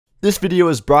This video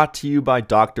is brought to you by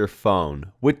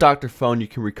Dr.Fone. With Dr.Fone, you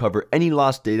can recover any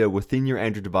lost data within your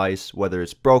Android device, whether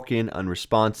it's broken,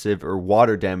 unresponsive, or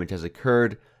water damage has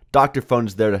occurred. Dr.Fone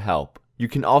is there to help. You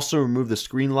can also remove the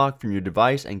screen lock from your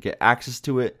device and get access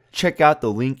to it. Check out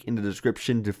the link in the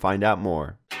description to find out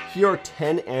more. Here are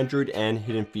 10 Android N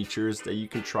hidden features that you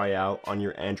can try out on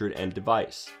your Android N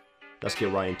device. Let's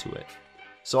get right into it.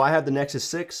 So I have the Nexus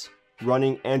 6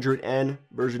 running Android N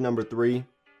version number 3.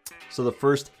 So the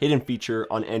first hidden feature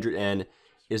on Android N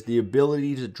is the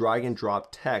ability to drag and drop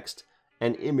text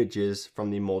and images from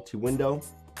the multi-window.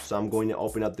 So I'm going to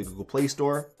open up the Google Play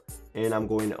Store and I'm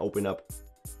going to open up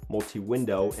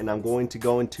multi-window and I'm going to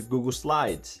go into Google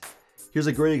Slides. Here's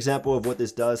a great example of what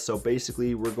this does. So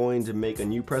basically we're going to make a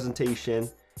new presentation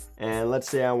and let's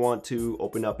say I want to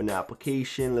open up an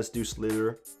application. Let's do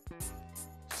slither.io.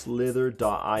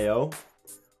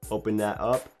 Open that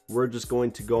up. We're just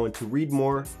going to go into read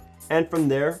more. And from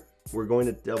there, we're going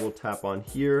to double tap on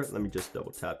here. Let me just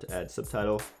double tap to add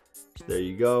subtitle. So there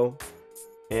you go.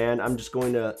 And I'm just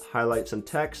going to highlight some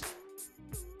text.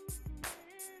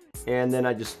 And then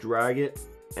I just drag it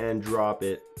and drop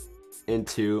it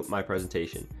into my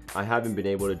presentation. I haven't been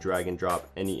able to drag and drop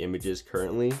any images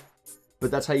currently, but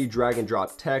that's how you drag and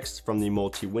drop text from the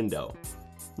multi-window.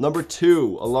 Number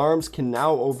 2, alarms can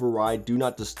now override Do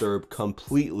Not Disturb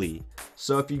completely.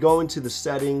 So if you go into the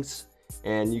settings,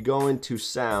 and you go into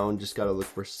sound, just gotta look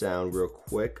for sound real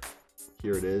quick.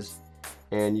 Here it is.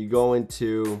 And you go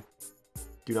into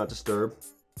Do Not Disturb.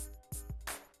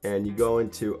 And you go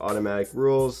into automatic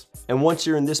rules. And once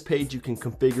you're in this page, you can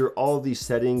configure all of these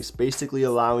settings, basically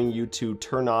allowing you to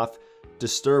turn off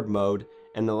disturb mode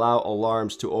and allow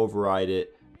alarms to override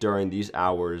it during these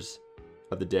hours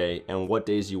of the day and what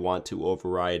days you want to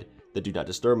override the Do Not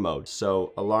Disturb mode.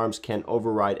 So alarms can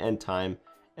override end time,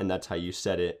 and that's how you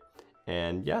set it.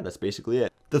 And yeah, that's basically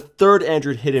it. The third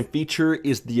Android hidden feature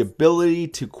is the ability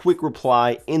to quick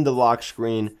reply in the lock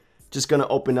screen. Just gonna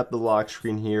open up the lock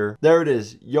screen here. There it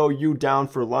is. Yo, you down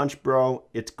for lunch, bro?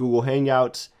 It's Google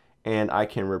Hangouts, and I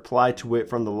can reply to it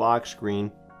from the lock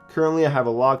screen. Currently, I have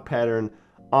a lock pattern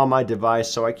on my device,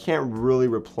 so I can't really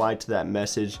reply to that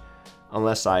message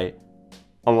unless I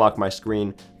unlock my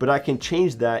screen. But I can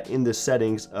change that in the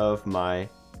settings of my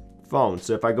phone.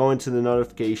 So if I go into the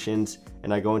notifications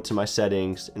and I go into my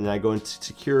settings and then I go into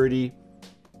security,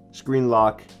 screen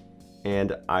lock,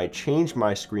 and I change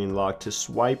my screen lock to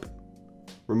swipe,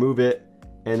 remove it,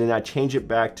 and then I change it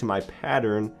back to my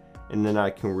pattern, and then I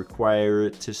can require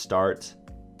it to start.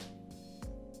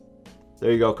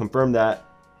 There you go, confirm that.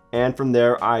 And from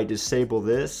there I disable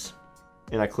this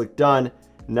and I click done.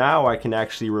 Now I can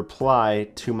actually reply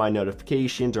to my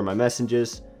notifications or my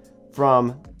messages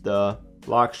from the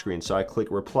lock screen. So I click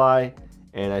reply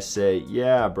and I say,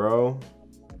 yeah, bro.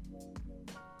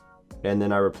 And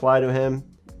then I reply to him,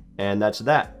 and that's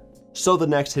that. So the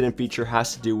next hidden feature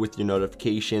has to do with your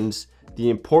notifications, the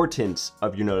importance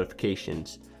of your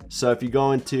notifications. So if you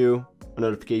go into a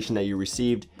notification that you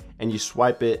received and you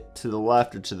swipe it to the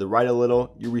left or to the right a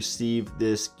little, you receive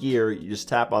this gear. You just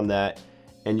tap on that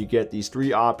and you get these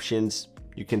 3 options.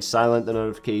 You can silence the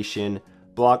notification,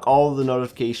 block all of the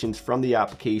notifications from the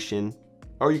application,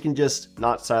 or you can just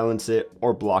not silence it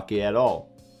or block it at all.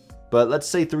 But let's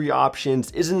say 3 options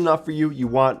isn't enough for you. You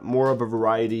want more of a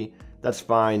variety. That's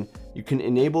fine. You can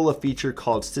enable a feature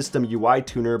called System UI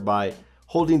Tuner by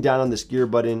holding down on this gear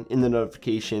button in the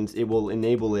notifications. It will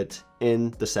enable it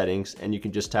in the settings and you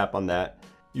can just tap on that.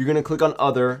 You're gonna click on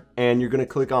Other and you're gonna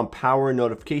click on Power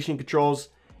Notification Controls.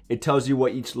 It tells you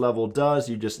what each level does.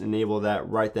 You just enable that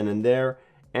right then and there.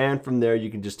 And from there you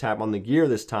can just tap on the gear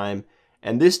this time.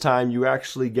 And this time you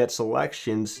actually get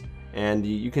selections and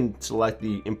you can select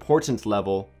the importance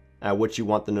level at which you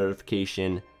want the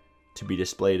notification to be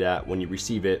displayed at when you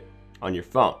receive it on your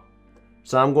phone.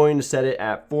 So I'm going to set it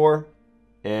at 4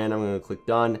 and I'm going to click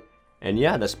done. And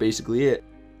yeah, that's basically it.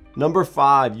 Number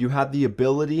 5, you have the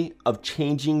ability of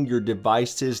changing your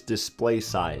device's display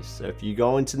size. So if you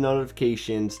go into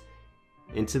notifications,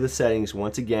 into the settings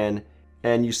once again,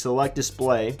 and you select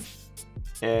display,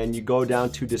 and you go down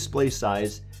to display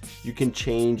size, you can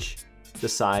change the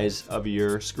size of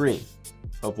your screen,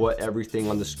 of what everything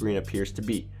on the screen appears to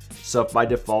be. So if by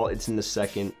default it's in the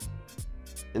second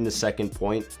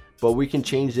point, but we can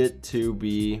change it to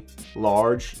be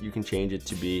large. You can change it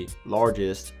to be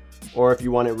largest, or if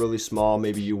you want it really small,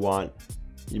 maybe you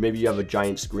have a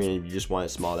giant screen and you just want it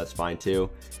small, that's fine too.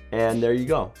 And there you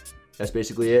go. That's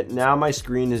basically it. Now my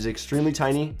screen is extremely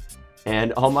tiny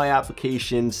and all my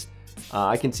applications,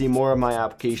 I can see more of my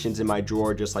applications in my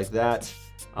drawer just like that.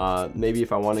 Maybe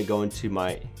if I want to go into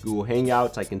my Google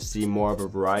Hangouts, I can see more of a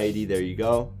variety. There you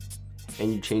go.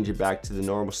 And you change it back to the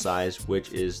normal size,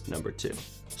 which is number 2.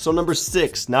 So number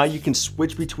 6, now you can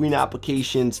switch between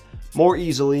applications more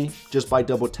easily just by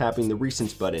double tapping the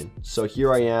recents button. So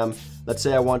here I am, let's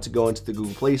say I want to go into the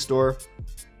Google Play Store,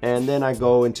 and then I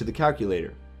go into the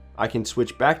calculator. I can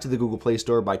switch back to the Google Play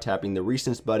Store by tapping the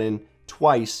recents button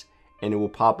twice, and it will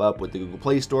pop up with the Google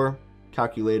Play Store,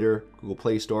 calculator, Google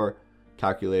Play Store,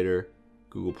 calculator,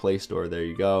 Google Play Store. There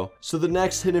you go. So the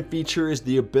next hidden feature is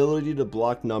the ability to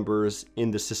block numbers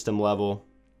in the system level.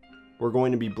 We're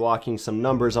going to be blocking some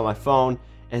numbers on my phone,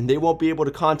 and they won't be able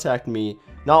to contact me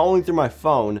not only through my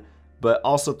phone, but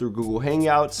also through Google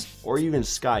Hangouts or even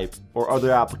Skype or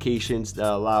other applications that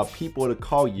allow people to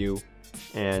call you,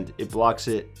 and it blocks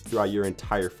it throughout your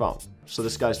entire phone. So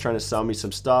this guy's trying to sell me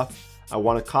some stuff. I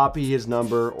want to copy his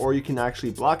number, or you can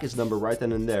actually block his number right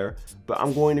then and there, but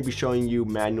I'm going to be showing you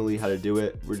manually how to do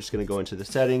it. We're just going to go into the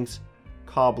settings,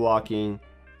 call blocking,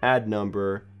 add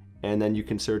number, and then you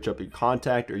can search up your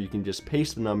contact, or you can just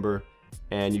paste the number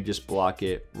and you just block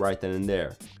it right then and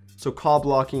there. So call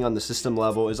blocking on the system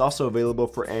level is also available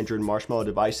for Android Marshmallow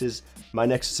devices. My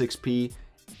Nexus 6P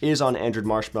is on Android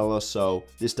Marshmallow, so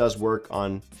this does work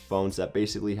on phones that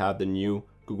basically have the new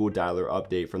Google Dialer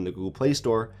update from the Google Play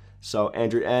Store. So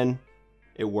Android N,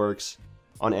 it works.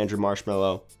 On Android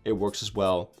Marshmallow, it works as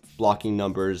well, blocking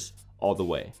numbers all the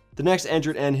way. The next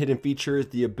Android N hidden feature is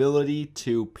the ability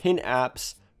to pin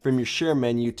apps from your share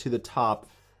menu to the top.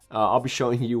 I'll be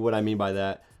showing you what I mean by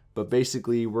that, but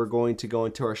basically we're going to go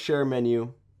into our share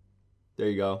menu. There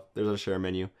you go, there's our share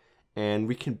menu, and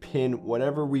we can pin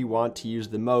whatever we want to use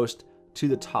the most to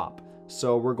the top.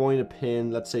 So we're going to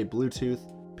pin, let's say Bluetooth,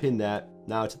 pin that,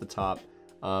 now it's at the top.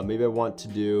 Maybe I want to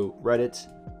do Reddit.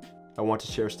 I want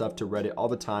to share stuff to Reddit all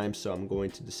the time, so I'm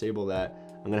going to disable that.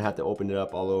 I'm going to have to open it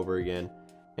up all over again,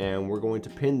 and we're going to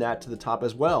pin that to the top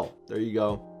as well. There you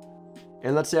go.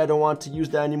 And let's say I don't want to use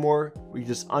that anymore, we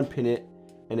just unpin it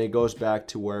and it goes back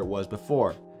to where it was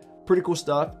before. Pretty cool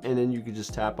stuff. And then you can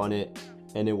just tap on it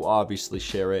and it will obviously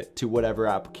share it to whatever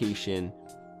application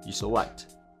you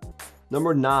select.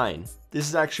 Number 9, this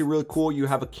is actually really cool. You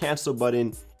have a cancel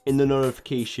button in the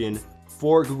notification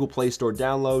for Google Play Store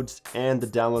downloads and the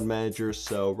download manager.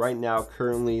 So right now,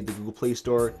 currently the Google Play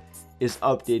Store is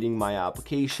updating my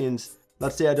applications.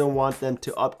 Let's say I don't want them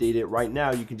to update it right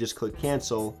now, you can just click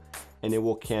cancel and it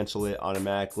will cancel it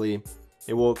automatically.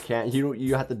 It will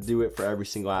you have to do it for every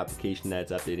single application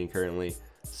that's updating currently.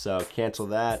 So cancel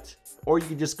that, or you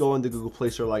can just go into Google Play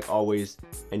Store like always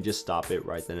and just stop it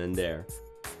right then and there.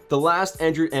 The last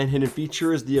Android N hidden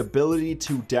feature is the ability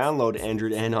to download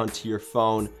Android N onto your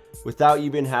phone without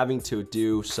even having to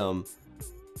do some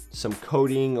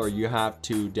coding, or you have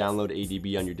to download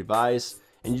ADB on your device.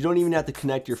 And you don't even have to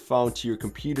connect your phone to your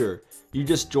computer. You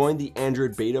just join the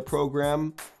Android beta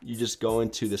program. You just go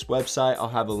into this website. I'll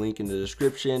have a link in the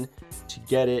description to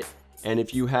get it. And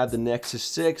if you have the Nexus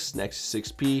 6,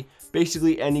 Nexus 6P,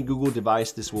 basically any Google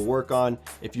device this will work on.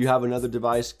 If you have another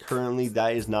device, currently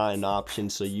that is not an option.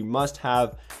 So you must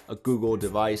have a Google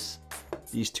device.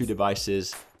 These two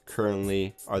devices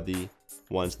currently are the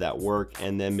ones that work,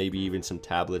 and then maybe even some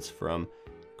tablets from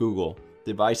Google.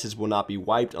 Devices will not be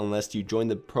wiped unless you join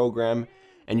the program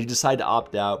and you decide to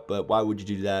opt out, but why would you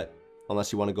do that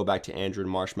unless you want to go back to Android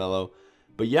Marshmallow?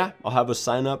 But yeah, I'll have a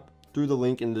sign up through the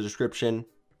link in the description.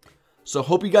 So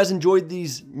hope you guys enjoyed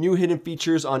these new hidden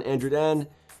features on Android N.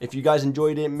 If you guys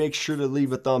enjoyed it, make sure to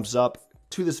leave a thumbs up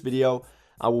to this video.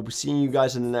 I will be seeing you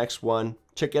guys in the next one.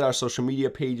 Check out our social media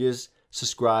pages,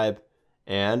 subscribe,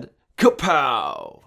 and kapow!